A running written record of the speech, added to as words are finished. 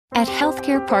At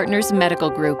Healthcare Partners Medical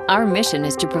Group, our mission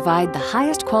is to provide the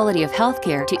highest quality of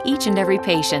healthcare to each and every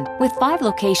patient. With 5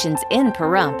 locations in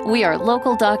Pahrump, we are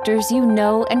local doctors you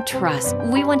know and trust.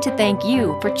 We want to thank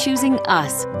you for choosing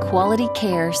us. Quality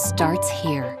care starts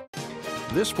here.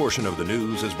 This portion of the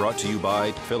news is brought to you by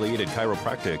Affiliated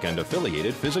Chiropractic and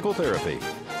Affiliated Physical Therapy.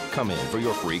 Come in for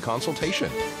your free consultation.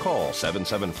 Call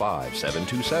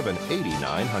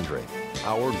 775-727-8900.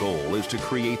 Our goal is to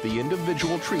create the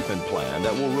individual treatment plan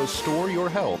that will restore your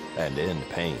health and end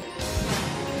pain.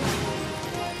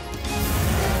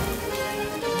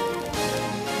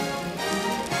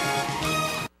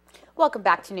 Welcome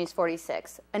back to News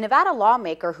 46. A Nevada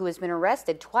lawmaker who has been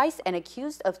arrested twice and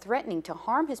accused of threatening to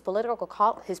harm his political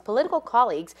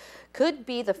colleagues could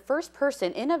be the first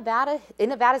person in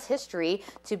Nevada's history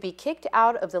to be kicked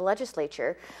out of the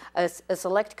legislature. A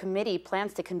select committee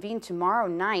plans to convene tomorrow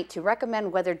night to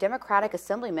recommend whether Democratic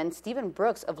Assemblyman Stephen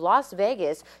Brooks of Las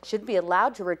Vegas should be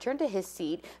allowed to return to his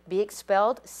seat, be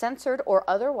expelled, censored, or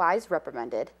otherwise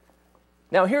reprimanded.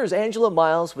 Now here's Angela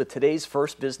Miles with today's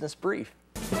First Business Brief.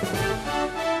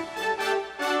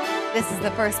 This is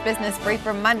the First Business Brief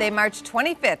for Monday, March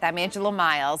 25th. I'm Angela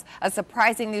Miles. A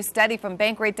surprising new study from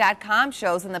Bankrate.com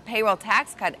shows when the payroll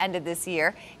tax cut ended this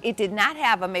year, it did not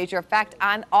have a major effect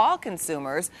on all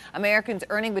consumers. Americans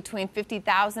earning between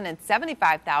 $50,000 and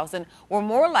 $75,000 were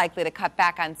more likely to cut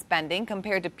back on spending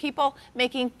compared to people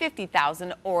making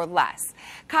 $50,000 or less.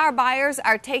 Car buyers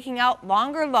are taking out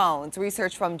longer loans.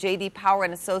 Research from J.D. Power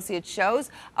and Associates shows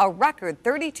a record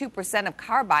 32% of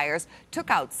car buyers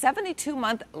took out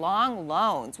 72-month long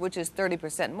loans, which is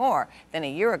 30% more than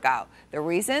a year ago. The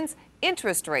reasons?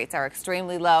 Interest rates are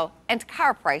extremely low and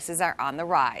car prices are on the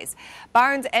rise.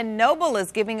 Barnes & Noble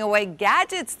is giving away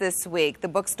gadgets this week. The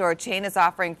bookstore chain is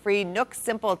offering free Nook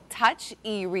Simple Touch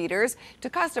e-readers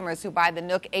to customers who buy the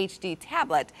Nook HD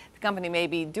tablet. The company may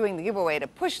be doing the giveaway to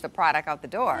push the product out the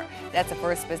door. That's the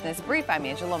First Business Brief. I'm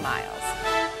Angela Miles.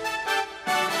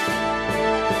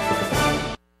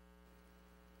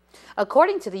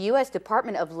 According to the U.S.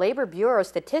 Department of Labor Bureau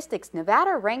statistics,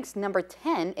 Nevada ranks number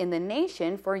 10 in the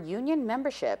nation for union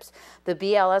memberships. The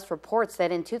BLS reports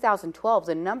that in 2012,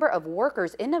 the number of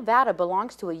workers in Nevada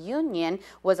belongs to a union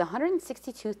was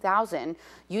 162,000.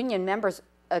 Union members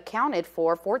accounted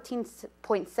for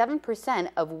 14.7%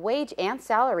 of wage and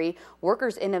salary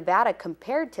workers in Nevada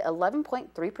compared to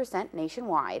 11.3%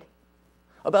 nationwide.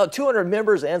 About 200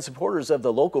 members and supporters of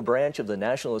the local branch of the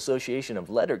National Association of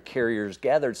Letter Carriers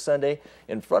gathered Sunday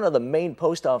in front of the main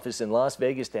post office in Las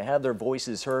Vegas to have their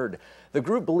voices heard. The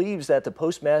group believes that the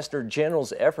Postmaster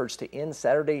General's efforts to end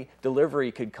Saturday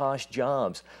delivery could cost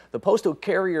jobs. The postal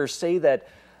carriers say that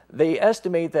they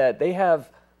estimate that they have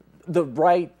the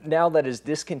right now that is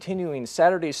discontinuing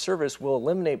Saturday service will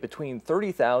eliminate between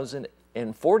 30,000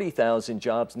 and 40,000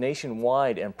 jobs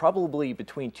nationwide and probably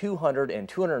between 200 and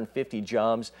 250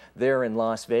 jobs there in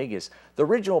Las Vegas. The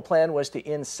original plan was to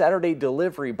end Saturday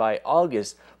delivery by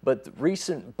August, but the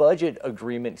recent budget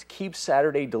agreement keeps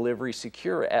Saturday delivery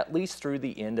secure at least through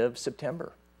the end of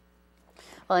September.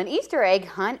 Well, an Easter egg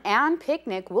hunt and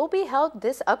picnic will be held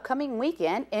this upcoming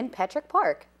weekend in Petrick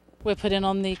Park. We're putting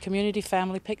on the Community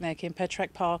Family Picnic in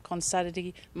Petrick Park on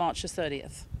Saturday, March the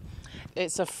 30th.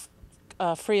 It's a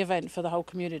free event for the whole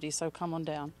community, so come on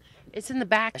down. It's in the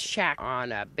back shack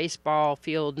on baseball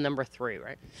field number 3,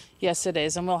 right? Yes, it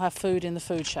is, and we'll have food in the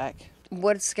food shack.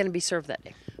 What's going to be served that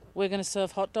day? We're going to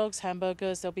serve hot dogs,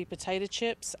 hamburgers, there'll be potato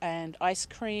chips, and ice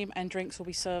cream, and drinks will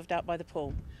be served out by the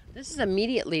pool. This is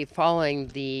immediately following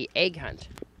the egg hunt.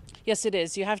 Yes, it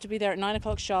is. You have to be there at 9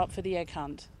 o'clock sharp for the egg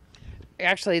hunt.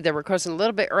 Actually, they're requesting a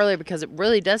little bit earlier because it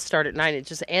really does start at 9. It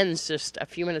just ends just a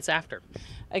few minutes after.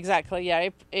 Exactly, yeah.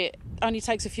 It only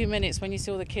takes a few minutes when you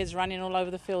see all the kids running all over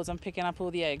the fields and picking up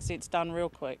all the eggs. It's done real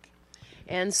quick.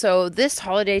 And so this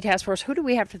holiday task force, who do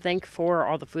we have to thank for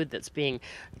all the food that's being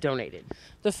donated?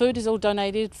 The food is all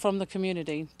donated from the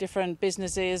community, different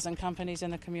businesses and companies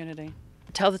in the community.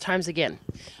 Tell the times again.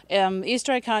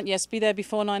 Easter egg hunt, yes, be there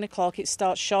before 9 o'clock. It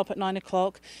starts sharp at 9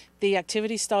 o'clock. The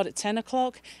activities start at 10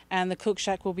 o'clock, and the cook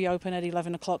shack will be open at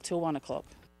 11 o'clock till 1 o'clock.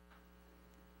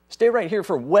 Stay right here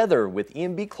for weather with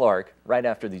Ian B. Clark right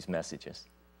after these messages.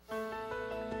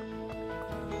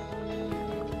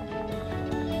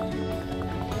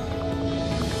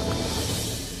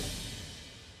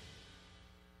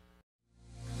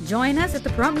 Join us at the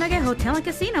Pahrump Nugget Hotel and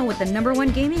Casino with the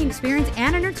 #1 gaming experience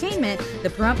and entertainment. The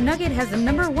Pahrump Nugget has the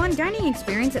 #1 dining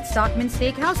experience at Stockman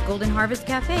Steakhouse, Golden Harvest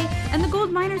Cafe, and the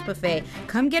Gold Miners Buffet.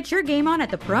 Come get your game on at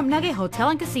the Pahrump Nugget Hotel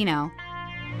and Casino.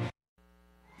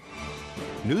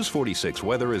 News 46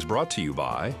 Weather is brought to you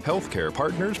by Healthcare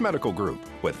Partners Medical Group,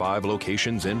 with 5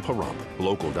 locations in Pahrump.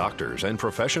 Local doctors and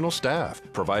professional staff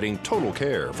providing total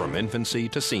care from infancy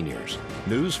to seniors.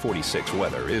 News 46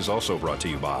 Weather is also brought to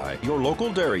you by your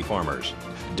local dairy farmers.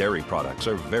 Dairy products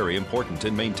are very important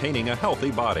in maintaining a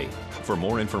healthy body. For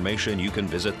more information, you can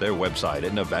visit their website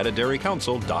at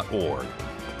nevadadairycouncil.org.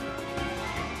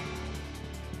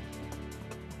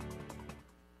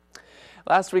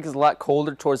 Last week is a lot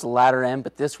colder towards the latter end,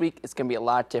 but this week it's going to be a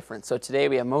lot different. So today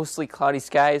we have mostly cloudy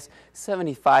skies,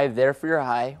 75 there for your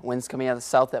high. Winds coming out of the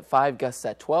south at 5, gusts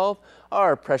at 12.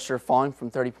 Our pressure falling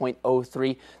from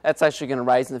 30.03. That's actually going to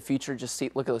rise in the future. Just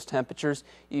look at those temperatures.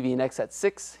 UV index at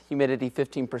 6, humidity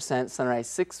 15%, sunrise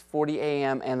 6:40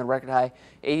 a.m. and the record high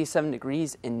 87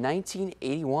 degrees in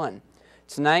 1981.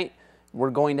 Tonight we're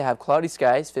going to have cloudy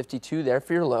skies, 52 there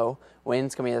for your low.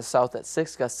 Winds coming out of the south at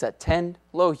 6, gusts at 10,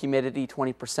 low humidity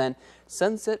 20%,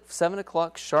 sunset 7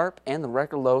 o'clock sharp, and the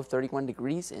record low 31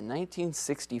 degrees in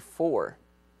 1964.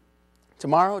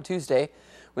 Tomorrow, Tuesday,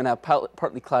 we're going to have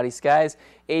partly cloudy skies,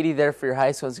 80 there for your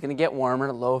high, so it's going to get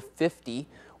warmer, low 50.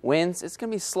 Winds, it's going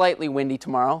to be slightly windy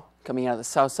tomorrow, coming out of the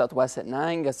south-southwest at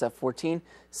 9, gusts at 14,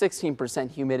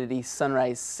 16% humidity,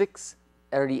 sunrise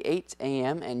 6:38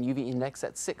 a.m. and UV index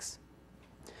at 6.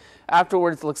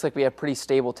 Afterwards, it looks like we have pretty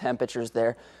stable temperatures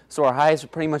there. So our highs are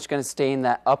pretty much going to stay in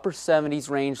that upper 70s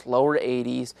range, lower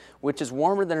 80s, which is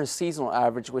warmer than our seasonal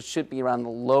average, which should be around the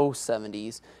low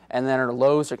 70s. And then our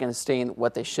lows are going to stay in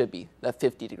what they should be, that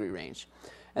 50-degree range.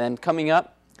 And then coming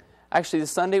up, actually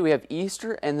this Sunday we have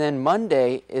Easter, and then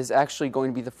Monday is actually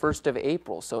going to be the 1st of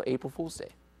April, so April Fool's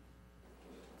Day.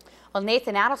 Well,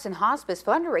 Nathan Adelson Hospice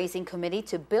Fundraising Committee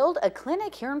to build a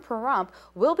clinic here in Pahrump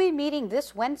will be meeting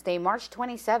this Wednesday, March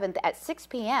 27th at 6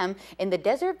 p.m. in the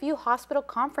Desert View Hospital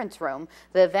Conference Room.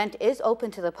 The event is open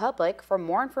to the public. For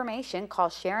more information, call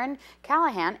Sharon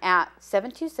Callahan at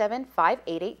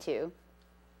 727-5882.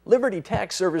 Liberty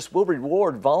Tax Service will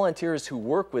reward volunteers who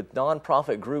work with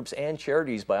nonprofit groups and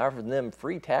charities by offering them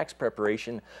free tax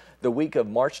preparation the week of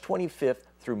March 25th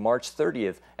through March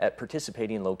 30th at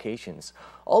participating locations.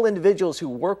 All individuals who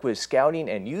work with scouting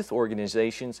and youth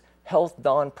organizations, health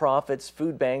nonprofits,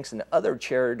 food banks, and other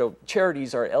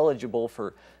charities are eligible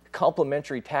for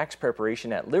complimentary tax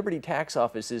preparation at Liberty Tax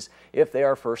offices if they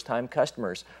are first-time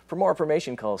customers. For more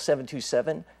information, call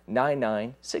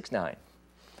 727-9969.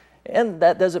 And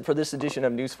that does it for this edition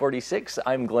of News 46.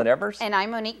 I'm Glenn Evers. And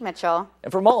I'm Monique Mitchell.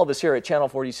 And from all of us here at Channel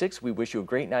 46, we wish you a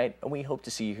great night, and we hope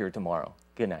to see you here tomorrow.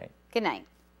 Good night. Good night.